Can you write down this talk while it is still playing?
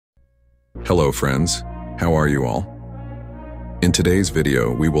Hello friends, how are you all? In today's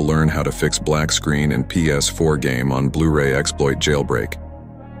video, we will learn how to fix black screen in PS4 game on Bluray exploit jailbreak.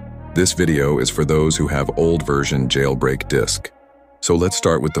 This video is for those who have old version jailbreak disk. So let's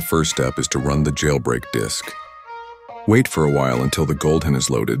start with the first step is to run the jailbreak disk. Wait for a while until the golden is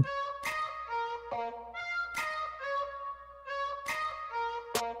loaded.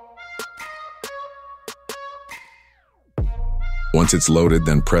 Once it's loaded,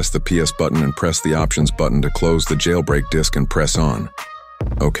 then press the PS button and press the options button to close the jailbreak disk and press on.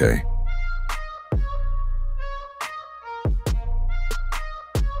 OK.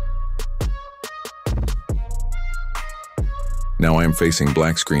 Now I am facing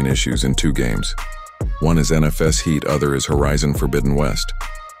black screen issues in two games. One is NFS Heat, other is Horizon Forbidden West.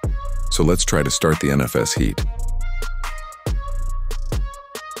 So let's try to start the NFS Heat.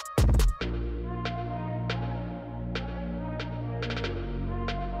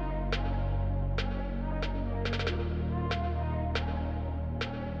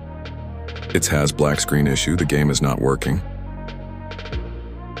 It has black screen issue, the game is not working.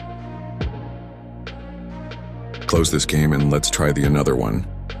 Close this game and let's try the another one.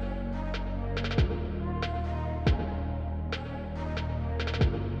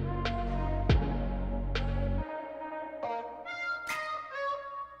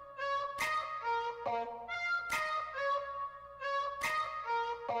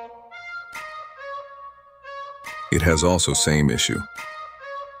 It has also same issue.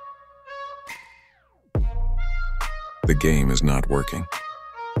 The game is not working.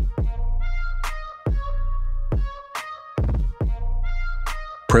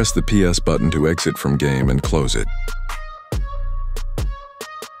 Press the PS button to exit from game and close it.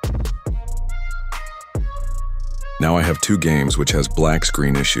 Now I have two games which has black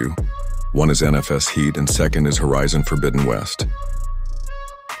screen issue. One is NFS Heat and second is Horizon Forbidden West.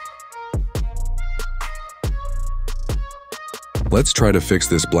 Let's try to fix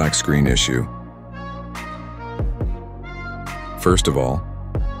this black screen issue. First of all,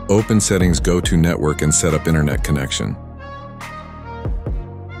 open Settings, go to Network and set up Internet connection.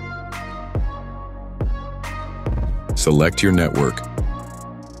 Select your network.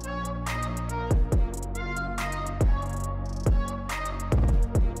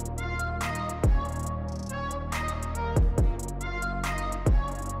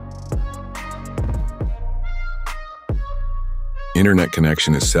 Internet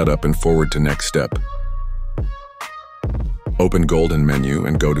connection is set up and forward to next step. Open Golden menu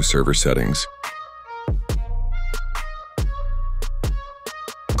and go to Server Settings.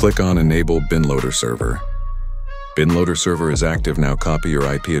 Click on Enable Bin Loader Server. Bin Loader Server is active now. Copy your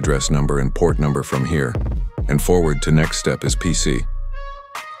IP address number and port number from here, and forward to next step is PC.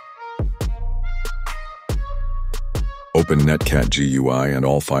 Open NetCat GUI and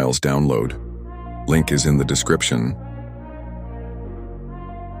all files download. Link is in the description.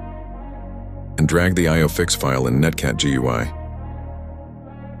 And drag the AIO fix file in NetCat GUI.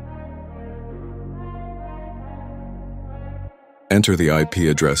 Enter the IP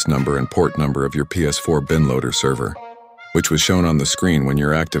address number and port number of your PS4 bin loader server, which was shown on the screen when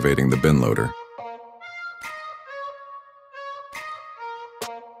you're activating the bin loader.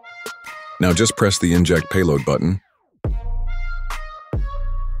 Now just press the Inject Payload button.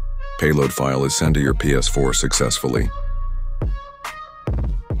 Payload file is sent to your PS4 successfully.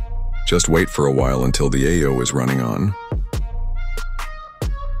 Just wait for a while until the AIO is running on.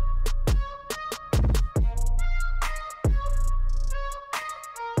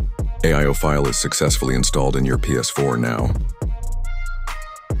 AIO file is successfully installed in your PS4 now.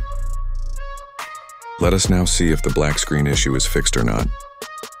 Let us now see if the black screen issue is fixed or not.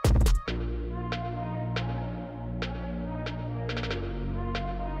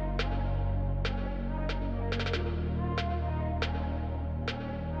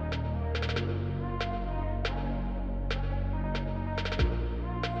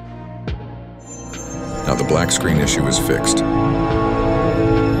 Now the black screen issue is fixed.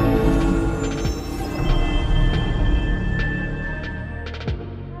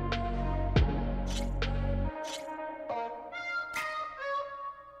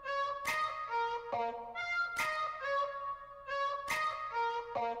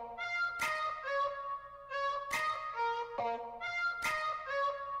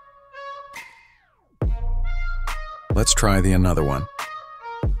 Let's try the another one.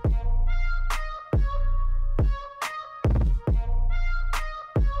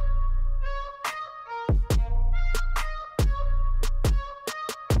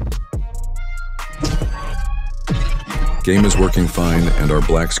 Game is working fine and our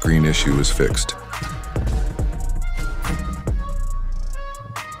black screen issue is fixed.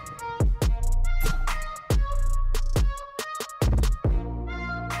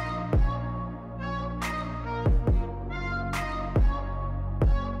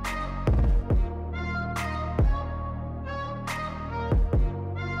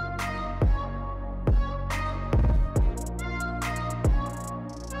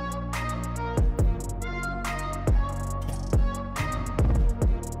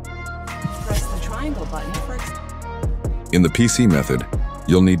 In the PC method,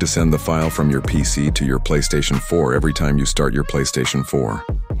 you'll need to send the file from your PC to your PlayStation 4 every time you start your PlayStation 4.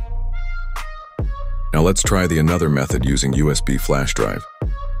 Now let's try the another method using USB flash drive.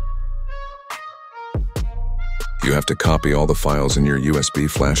 You have to copy all the files in your USB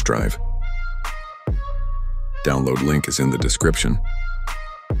flash drive. Download link is in the description.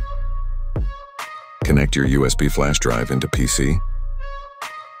 Connect your USB flash drive into PC.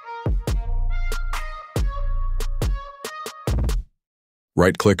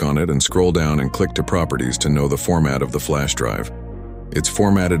 Right-click on it and scroll down and click to Properties to know the format of the flash drive. It's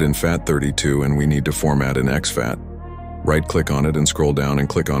formatted in FAT32 and we need to format in exFAT. Right-click on it and scroll down and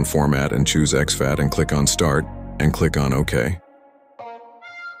click on Format and choose exFAT and click on Start and click on OK.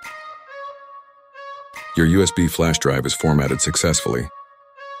 Your USB flash drive is formatted successfully.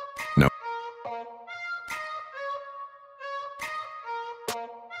 Now,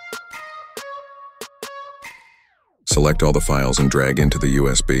 select all the files and drag into the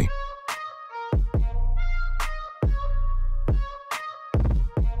USB.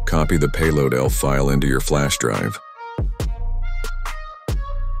 Copy the payload ELF file into your flash drive.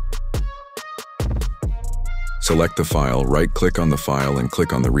 Select the file, right-click on the file and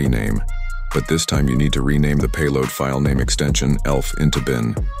click on the rename, but this time you need to rename the payload file name extension ELF into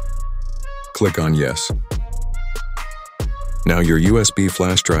bin. Click on Yes. Now your USB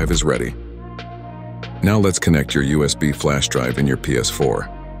flash drive is ready. Now let's connect your USB flash drive in your PS4.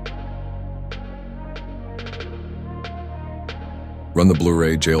 Run the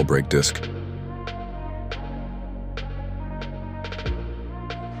Bluray jailbreak disk.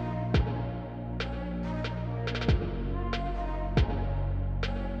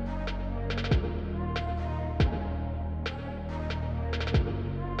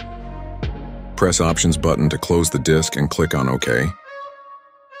 Press Options button to close the disk and click on OK.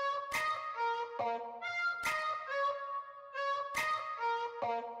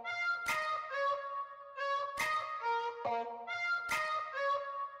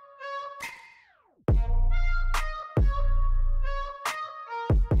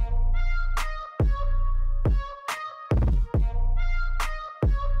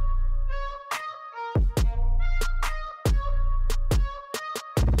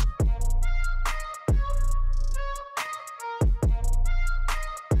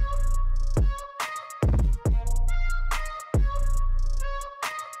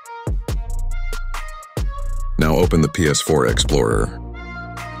 Now open the PS4 Xplorer.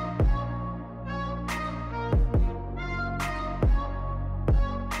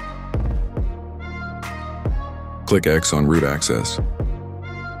 Click X on root access.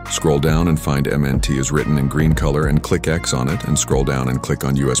 Scroll down and find MNT is written in green color and click X on it and scroll down and click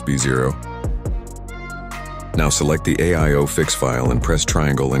on USB 0. Now select the AIO fix file and press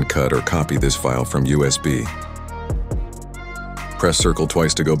triangle and cut or copy this file from USB. Press circle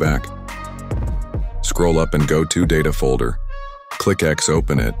twice to go back. Scroll up and go to Data folder. Click X,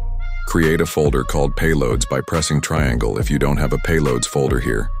 open it. Create a folder called Payloads by pressing triangle if you don't have a Payloads folder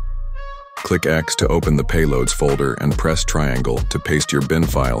here. Click X to open the Payloads folder and press triangle to paste your bin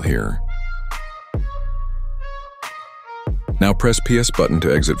file here. Now press PS button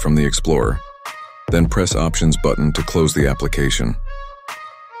to exit from the Explorer. Then press Options button to close the application.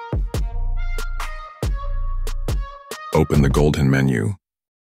 Open the golden menu.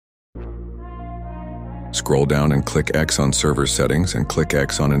 Scroll down and click X on Server Settings and click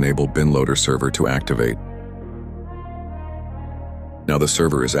X on Enable Bin Loader Server to activate. Now the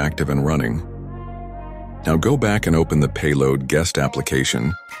server is active and running. Now go back and open the Payload Guest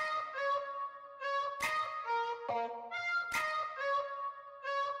application.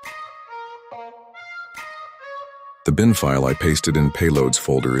 The bin file I pasted in Payloads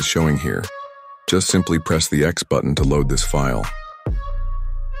folder is showing here. Just simply press the X button to load this file.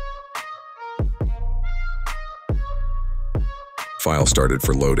 File started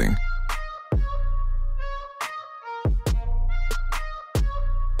for loading.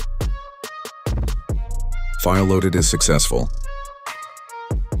 File loaded is successful.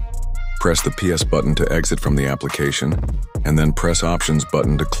 Press the PS button to exit from the application, and then press Options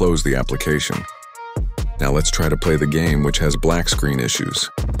button to close the application. Now let's try to play the game, which has black screen issues.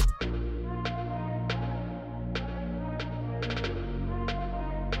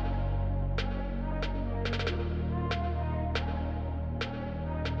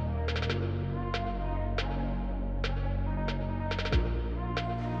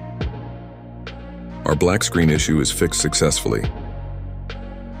 Our black screen issue is fixed successfully.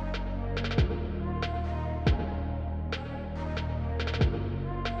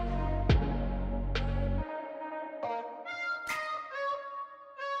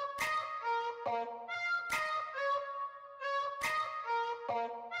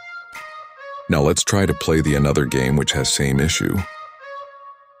 Now let's try to play the another game which has same issue.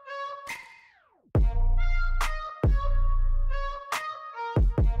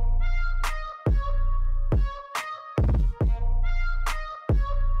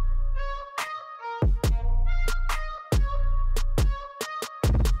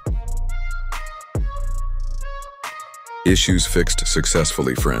 Issues fixed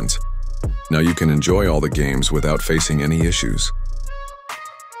successfully, friends. Now you can enjoy all the games without facing any issues.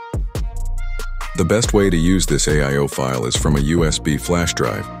 The best way to use this AIO file is from a USB flash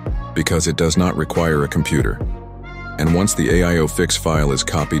drive, because it does not require a computer. And once the AIO fix file is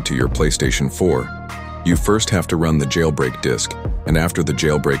copied to your PlayStation 4, you first have to run the jailbreak disk, and after the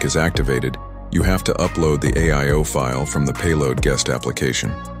jailbreak is activated, you have to upload the AIO file from the Payload Guest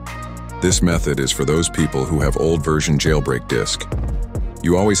application. This method is for those people who have old version jailbreak disk.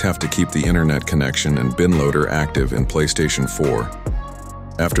 You always have to keep the internet connection and bin loader active in PlayStation 4.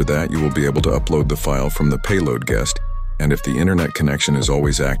 After that, you will be able to upload the file from the Payload Guest, and if the internet connection is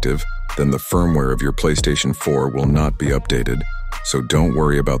always active, then the firmware of your PlayStation 4 will not be updated, so don't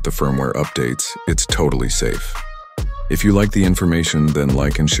worry about the firmware updates, it's totally safe. If you like the information, then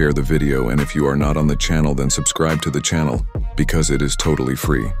like and share the video, and if you are not on the channel, then subscribe to the channel, because it is totally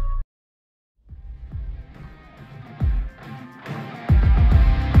free.